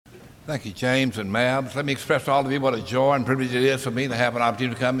Thank you, James and Mabs. Let me express to all of you what a joy and privilege it is for me to have an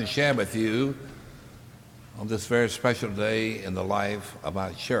opportunity to come and share with you on this very special day in the life of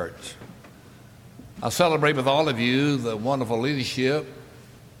our church. I celebrate with all of you the wonderful leadership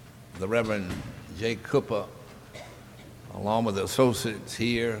of the Reverend Jay Cooper, along with the associates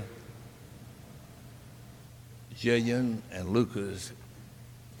here, Jillian and Lucas,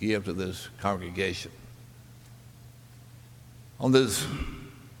 give to this congregation. On this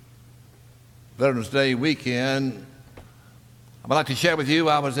Veterans Day weekend, I'd like to share with you,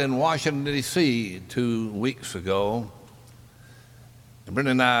 I was in Washington, D.C. 2 weeks ago. And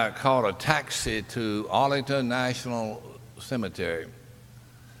Brenda and I caught a taxi to Arlington National Cemetery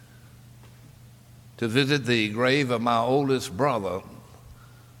to visit the grave of my oldest brother,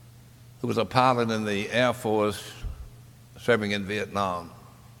 who was a pilot in the Air Force serving in Vietnam.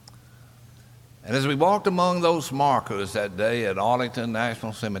 And as we walked among those markers that day at Arlington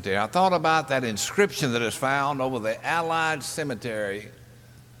National Cemetery, I thought about that inscription that is found over the Allied cemetery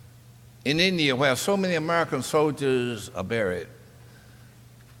in India, where so many American soldiers are buried.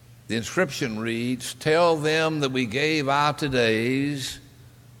 The inscription reads, "Tell them that we gave our todays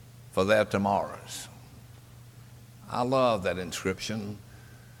for their tomorrows." I love that inscription.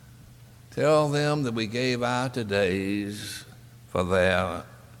 Tell them that we gave our todays for their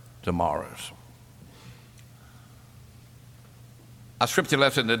tomorrows. Our scripture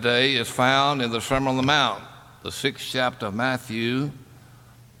lesson today is found in the Sermon on the Mount, the 6th chapter of Matthew.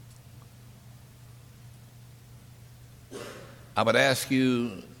 I would ask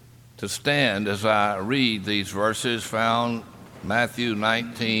you to stand as I read these verses found Matthew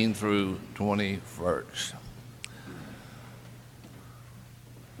 19 through 21.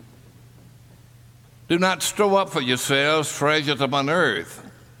 Do not store up for yourselves treasures upon earth,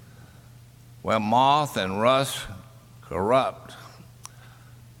 where moth and rust corrupt,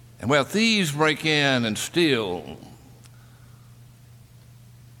 and where thieves break in and steal.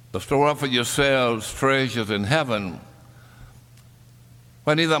 But store up for yourselves treasures in heaven,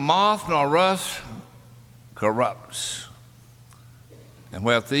 where neither moth nor rust corrupts, and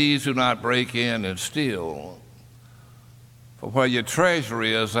where thieves do not break in and steal. For where your treasure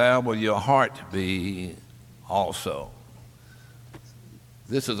is, there will your heart be also.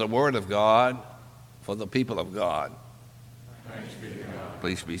 This is the word of God for the people of God. Thanks be to God.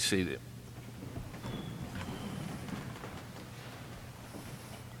 Please be seated.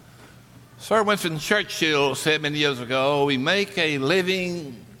 Sir Winston Churchill said many years ago, "We make a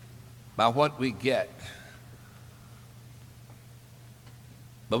living by what we get,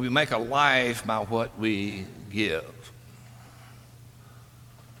 but we make a life by what we give."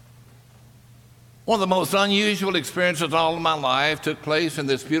 One of the most unusual experiences in all of my life took place in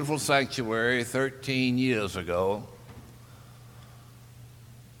this beautiful sanctuary 13 years ago.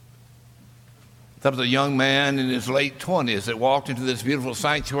 There was a young man in his late 20s that walked into this beautiful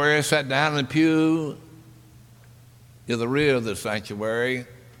sanctuary, sat down in the pew near the rear of the sanctuary.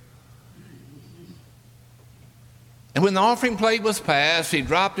 And when the offering plate was passed, he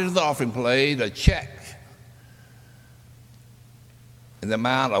dropped into the offering plate a check in the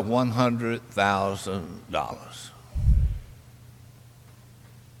amount of $100,000.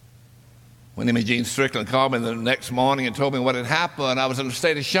 When Imogene Strickland called me the next morning and told me what had happened, I was in a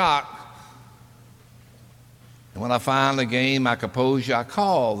state of shock. And when I finally gained my composure, I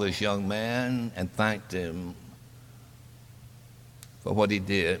called this young man and thanked him for what he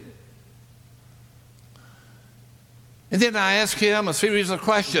did. And then I asked him a series of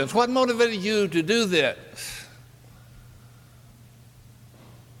questions. What motivated you to do this?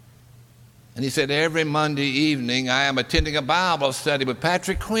 And he said, every Monday evening I am attending a Bible study with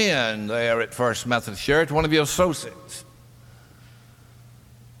Patrick Quinn there at First Methodist Church, one of your associates.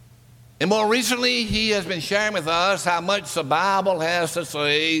 And more recently, he has been sharing with us how much the Bible has to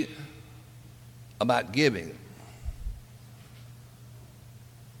say about giving.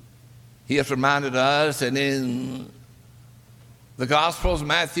 He has reminded us that in the Gospels,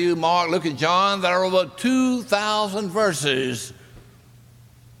 Matthew, Mark, Luke, and John, there are over 2,000 verses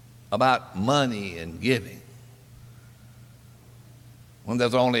about money and giving, when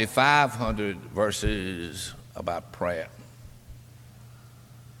there's only 500 verses about prayer.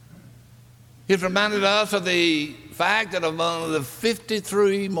 He's reminded us of the fact that among the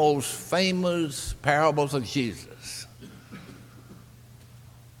 53 most famous parables of Jesus,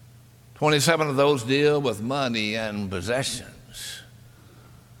 27 of those deal with money and possessions.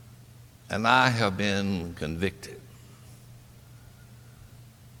 And I have been convicted.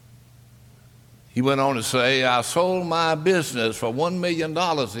 He went on to say, I sold my business for $1 million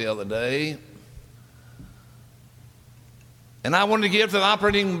the other day, And I wanted to give to the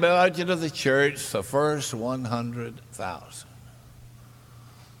operating budget of the church the first $100,000.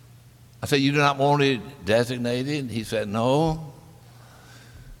 I said, you do not want it designated? He said, no.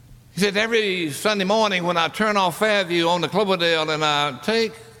 He said, every Sunday morning when I turn off Fairview on the Cloverdale and I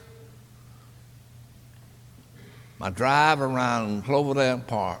take my drive around Cloverdale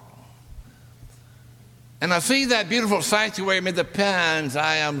Park, and I see that beautiful sanctuary amid the pines,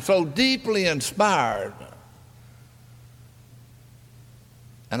 I am so deeply inspired.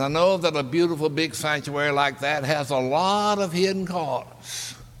 And I know that a beautiful big sanctuary like that has a lot of hidden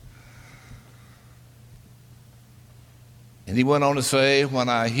costs. And he went on to say, when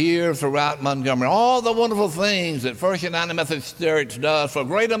I hear throughout Montgomery all the wonderful things that First United Methodist Church does for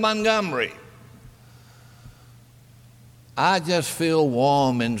Greater Montgomery, I just feel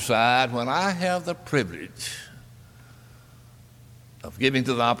warm inside when I have the privilege of giving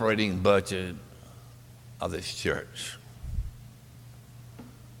to the operating budget of this church.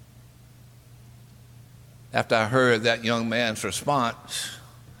 After I heard that young man's response,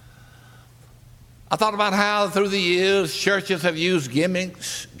 I thought about how through the years churches have used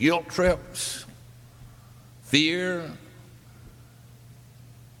gimmicks, guilt trips, fear,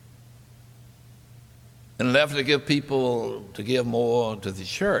 and left to give people to give more to the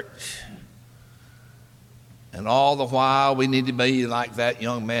church. And all the while we need to be like that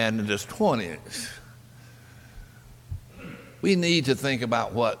young man in his 20s. We need to think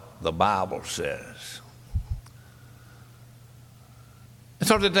about what the Bible says. And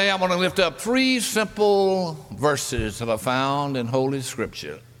so today I want to lift up 3 simple verses that are found in Holy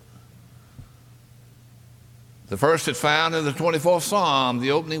Scripture. The first is found in the 24th Psalm,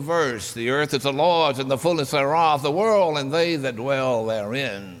 the opening verse. The earth is the Lord's and the fullness thereof, the world and they that dwell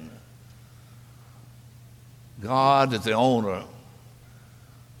therein. God is the owner,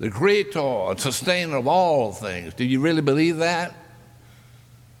 the creator and sustainer of all things. Do you really believe that?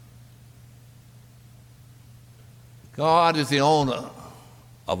 God is the owner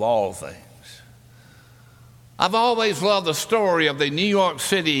of all things. I've always loved the story of the New York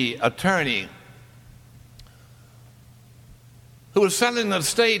City attorney who was selling an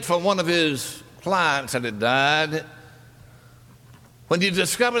estate for one of his clients that had died. When he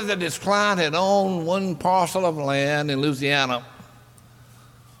discovered that his client had owned one parcel of land in Louisiana,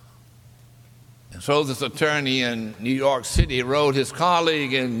 and so this attorney in New York City wrote his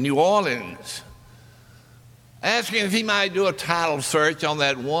colleague in New Orleans, asking if he might do a title search on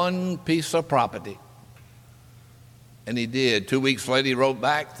that one piece of property. And he did. 2 weeks later, he wrote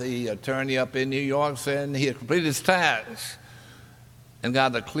back the attorney up in New York saying he had completed his task and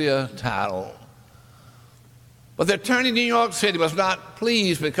got a clear title. But the attorney in New York City was not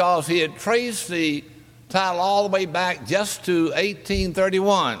pleased because he had traced the title all the way back just to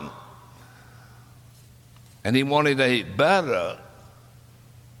 1831. And he wanted a better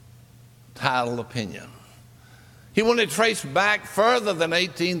title opinion. He wanted to trace back further than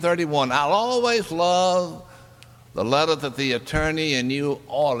 1831. I'll always love the letter that the attorney in New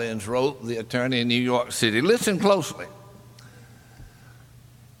Orleans wrote the attorney in New York City. Listen closely.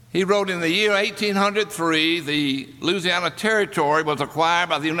 He wrote, in the year 1803, the Louisiana Territory was acquired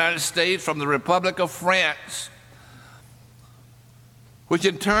by the United States from the Republic of France, which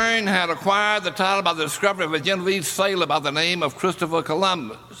in turn had acquired the title by the discovery of a Genoese sailor by the name of Christopher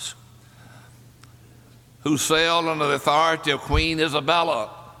Columbus, who sailed under the authority of Queen Isabella,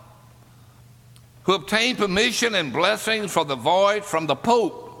 who obtained permission and blessings for the voyage from the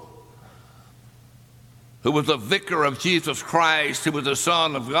Pope, who was the vicar of Jesus Christ, who was the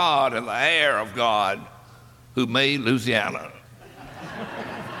Son of God and the heir of God, who made Louisiana.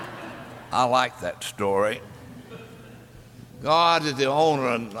 I like that story. God is the owner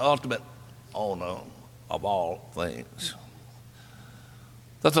and ultimate owner of all things.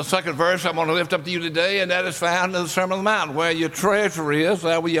 That's the second verse I want to lift up to you today, and that is found in the Sermon on the Mount. Where your treasure is,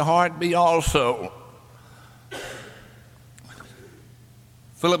 there will your heart be also.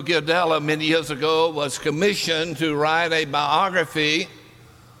 Philip Gardella, many years ago, was commissioned to write a biography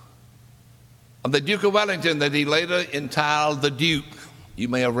of the Duke of Wellington that he later entitled The Duke. You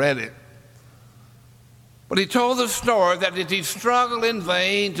may have read it. But he told the story that he struggled in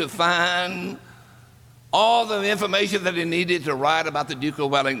vain to find all the information that he needed to write about the Duke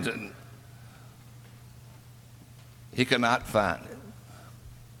of Wellington. He could not find it.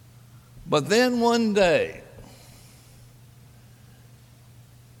 But then one day,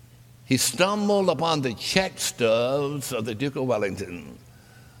 he stumbled upon the check stubs of the Duke of Wellington.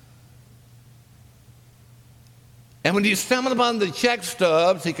 And when he stumbled upon the check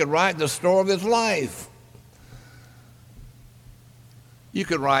stubs, he could write the story of his life. You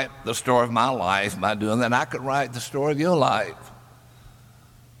could write the story of my life by doing that. I could write the story of your life.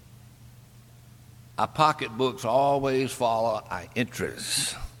 Our pocketbooks always follow our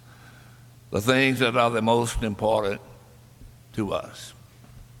interests, the things that are the most important to us.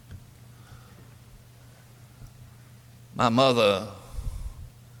 My mother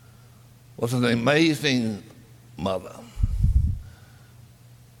was an amazing mother.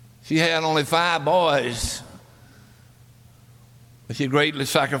 She had only 5 boys, but she greatly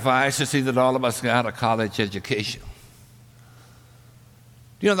sacrificed to see that all of us got a college education.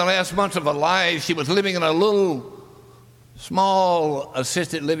 During the last months of her life, she was living in a little small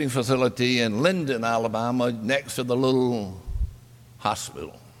assisted living facility in Linden, Alabama, next to the little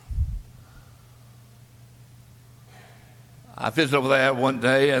hospital. I visited over there one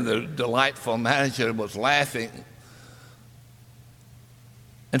day, and the delightful manager was laughing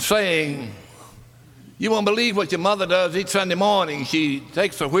and saying, "You won't believe what your mother does each Sunday morning. She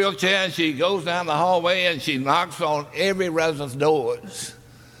takes a wheelchair and she goes down the hallway and she knocks on every resident's doors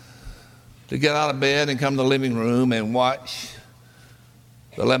to get out of bed and come to the living room and watch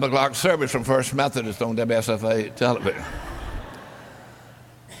the 11 o'clock service from First Methodist on WSFA television."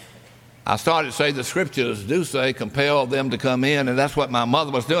 I started to say the scriptures do say, compel them to come in, and that's what my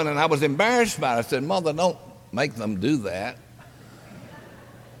mother was doing, and I was embarrassed by it. I said, "Mother, don't make them do that."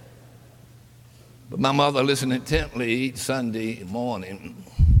 But my mother listened intently each Sunday morning.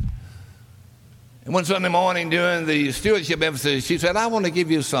 And one Sunday morning during the stewardship emphasis, she said, "I want to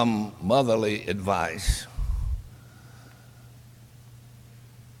give you some motherly advice."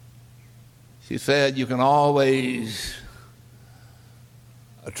 She said, "You can always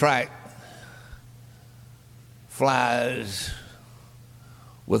attract flies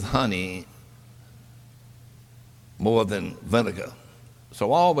with honey more than vinegar.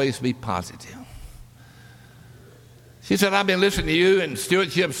 So always be positive." She said, "I've been listening to you in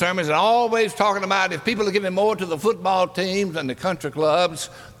stewardship sermons and always talking about if people are giving more to the football teams and the country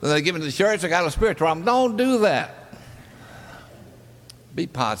clubs than they're giving to the church, they got a spiritual problem. Don't do that. Be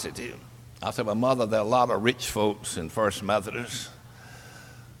positive." I said, "Well, Mother, there are a lot of rich folks in First Methodist,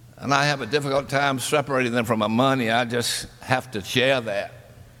 and I have a difficult time separating them from my money. I just have to share that."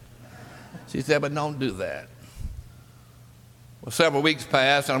 She said, "But don't do that." Well, several weeks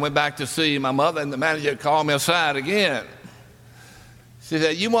passed, and I went back to see my mother, and the manager called me aside again. She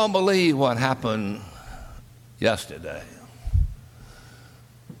said, "You won't believe what happened yesterday."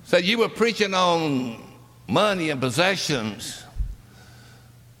 Said, "You were preaching on money and possessions,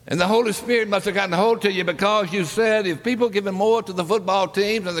 and the Holy Spirit must have gotten a hold to you because you said if people are giving more to the football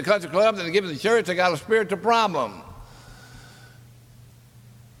teams and the country clubs than they're giving to the church, they got a spiritual problem."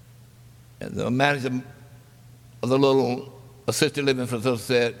 And the manager of the little assisted living facility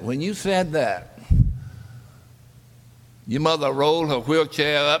said, "When you said that, your mother rolled her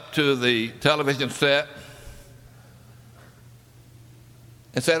wheelchair up to the television set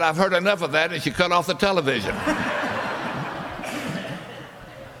and said, 'I've heard enough of that,' and she cut off the television."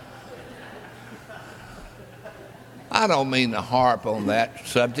 I don't mean to harp on that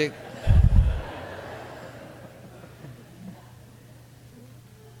subject.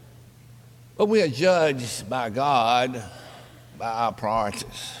 But we are judged by God by our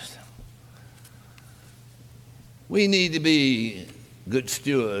priorities. We need to be good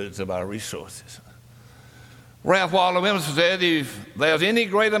stewards of our resources. Ralph Waldo Emerson said, "If there's any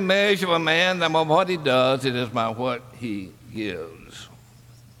greater measure of a man than by what he does, it is by what he gives."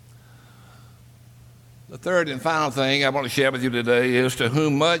 The third and final thing I want to share with you today is, to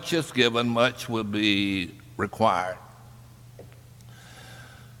whom much is given, much will be required.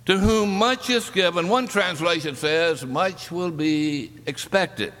 To whom much is given, one translation says, much will be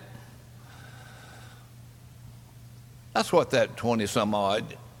expected. That's what that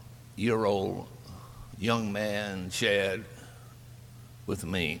 20-some-odd-year-old young man shared with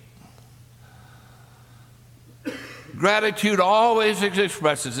me. Gratitude always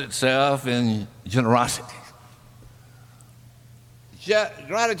expresses itself in generosity.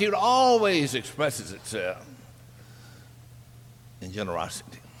 Gratitude always expresses itself in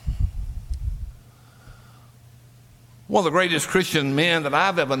generosity. One of the greatest Christian men that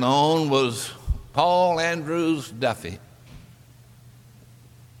I've ever known was Paul Andrews Duffy.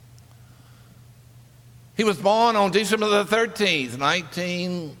 He was born on December the 13th,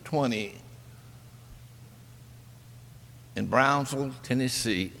 1920, in Brownsville,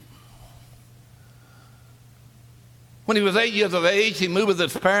 Tennessee. When he was 8 years of age, he moved with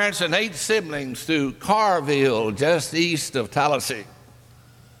his parents and 8 siblings to Carville, just east of Tallahassee.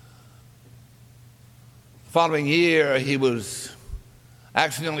 The following year, he was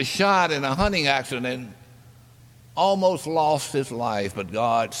accidentally shot in a hunting accident almost lost his life, but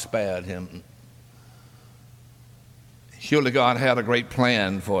God spared him. Surely God had a great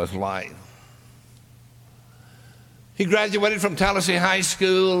plan for his life. He graduated from Tallahassee High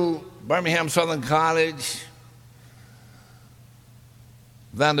School, Birmingham Southern College,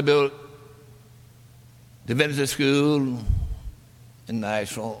 Vanderbilt Divinity School in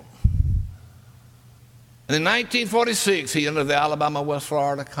Nashville. And in 1946, he entered the Alabama-West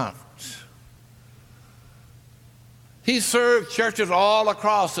Florida Conference. He served churches all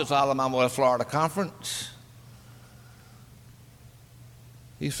across this Alabama-West Florida Conference.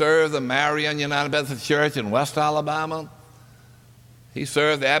 He served the Marion United Methodist Church in West Alabama. He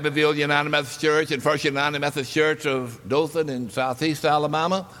served the Abbeville United Methodist Church and First United Methodist Church of Dothan in southeast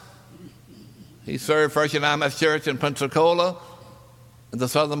Alabama. He served First United Methodist Church in Pensacola, in the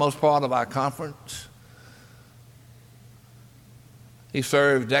southernmost part of our conference. He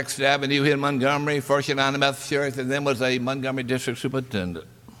served Dexter Avenue here in Montgomery, First United Methodist Church, and then was a Montgomery district superintendent.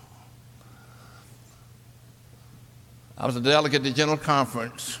 I was a delegate to General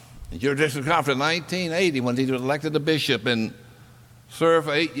Conference, the General District Conference in 1980 when he was elected a bishop and served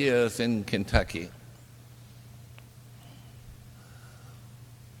for 8 years in Kentucky.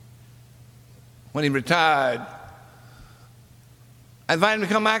 When he retired, I invited him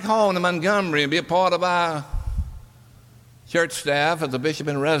to come back home to Montgomery and be a part of our church staff as a bishop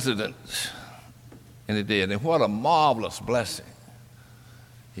in residence. And he did. And what a marvelous blessing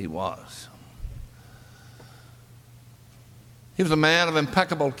he was. He was a man of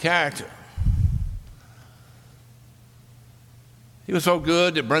impeccable character. He was so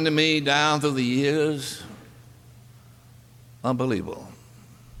good at bringing me down through the years. Unbelievable.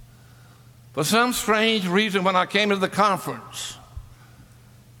 For some strange reason, when I came to the conference,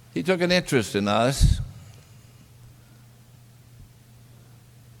 he took an interest in us.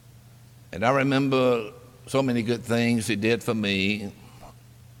 And I remember so many good things he did for me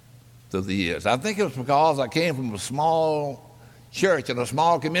through the years. I think it was because I came from a small church in a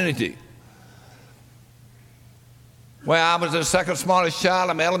small community where I was the second smallest child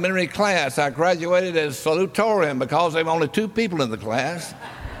in my elementary class. I graduated as salutatorian because there were only 2 people in the class.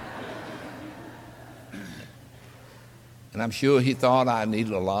 And I'm sure he thought I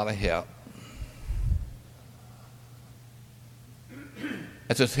needed a lot of help.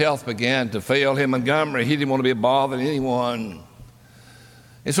 As his health began to fail him in Montgomery, he didn't want to be bothering anyone.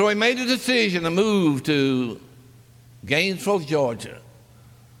 And so he made a decision to move to Gainesville, Georgia,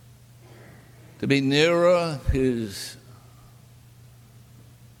 to be nearer his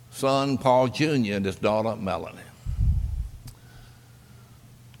son, Paul Jr., and his daughter, Melanie.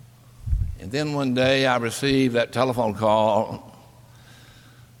 And then one day I received that telephone call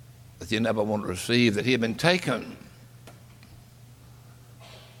that you never want to receive, that he had been taken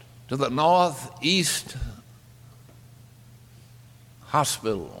to the Northeast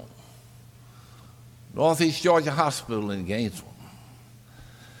Hospital, Northeast Georgia Hospital in Gainesville.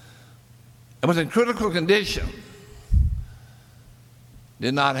 It was in critical condition,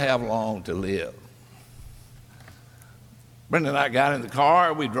 did not have long to live. Brenda and I got in the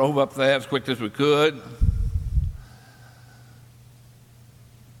car. We drove up there as quick as we could.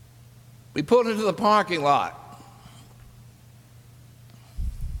 We pulled into the parking lot.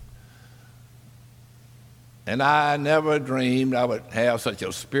 And I never dreamed I would have such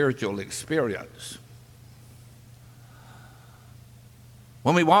a spiritual experience.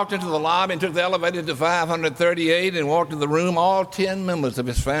 When we walked into the lobby and took the elevator to 538 and walked to the room, all 10 members of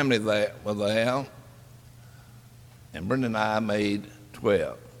his family were there. And Brenda and I made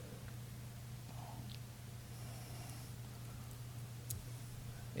 12.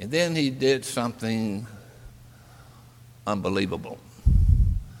 And then he did something unbelievable.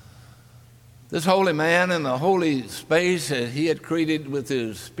 This holy man in the holy space that he had created with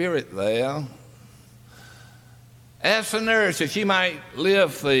his spirit there asked the nurse if she might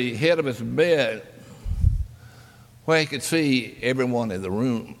lift the head of his bed where he could see everyone in the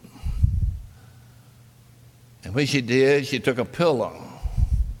room. And when she did, she took a pillow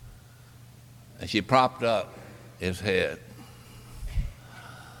and she propped up his head.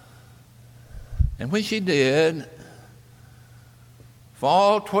 And when she did, for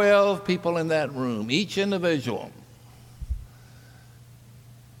all 12 people in that room, each individual,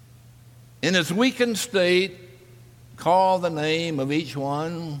 in his weakened state, called the name of each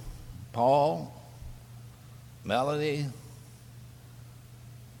one: Paul, Melanie,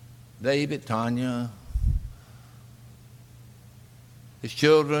 David, Tanya, his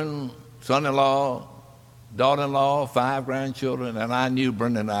children, son-in-law, daughter-in-law, 5 grandchildren, and I knew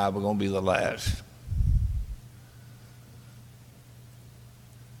Brenda and I were going to be the last.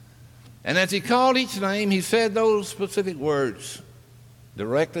 And as he called each name, he said those specific words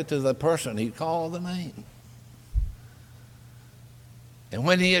directly to the person he called the name. And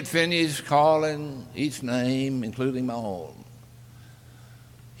when he had finished calling each name, including my own,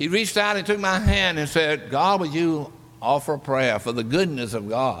 he reached out and took my hand and said, God, would you offer a prayer for the goodness of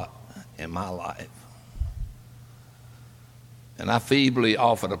God in my life? And I feebly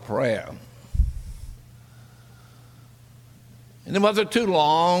offered a prayer. And it wasn't too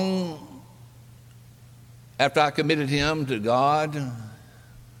long after I committed him to God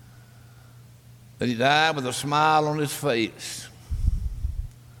that he died with a smile on his face.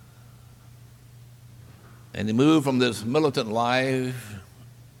 And he moved from this militant life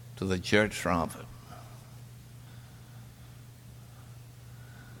to the church trumpet.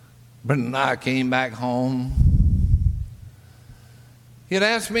 Brendan and I came back home. He had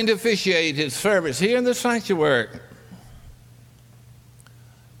asked me to officiate his service here in the sanctuary.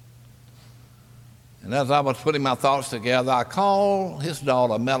 And as I was putting my thoughts together, I called his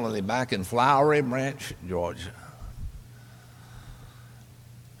daughter, Melanie, back in Flowery Branch, Georgia.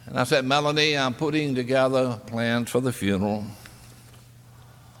 And I said, Melanie, I'm putting together plans for the funeral.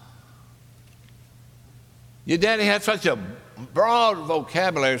 Your daddy had such a broad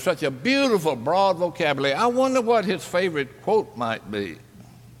vocabulary, such a beautiful, broad vocabulary. I wonder what his favorite quote might be.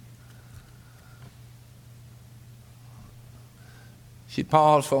 She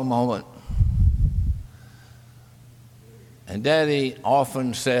paused for a moment. And Daddy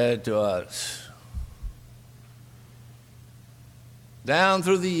often said to us, down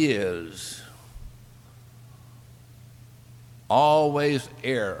through the years, always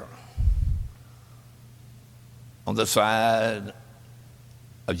err on the side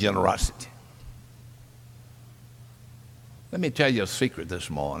of generosity. Let me tell you a secret this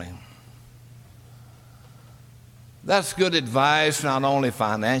morning. That's good advice, not only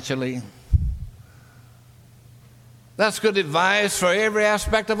financially. That's good advice for every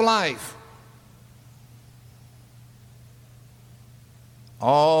aspect of life.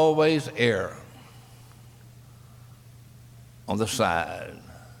 Always err on the side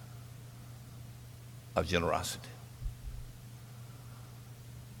of generosity.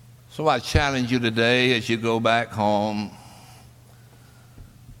 So I challenge you today as you go back home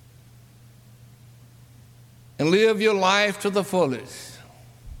and live your life to the fullest.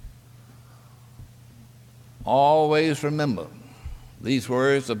 Always remember these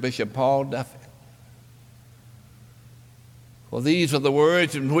words of Bishop Paul Duffy. For these are the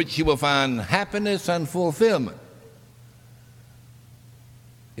words in which you will find happiness and fulfillment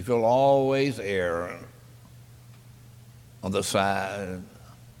if you'll always err on the side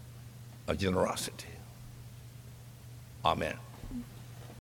of generosity. Amen.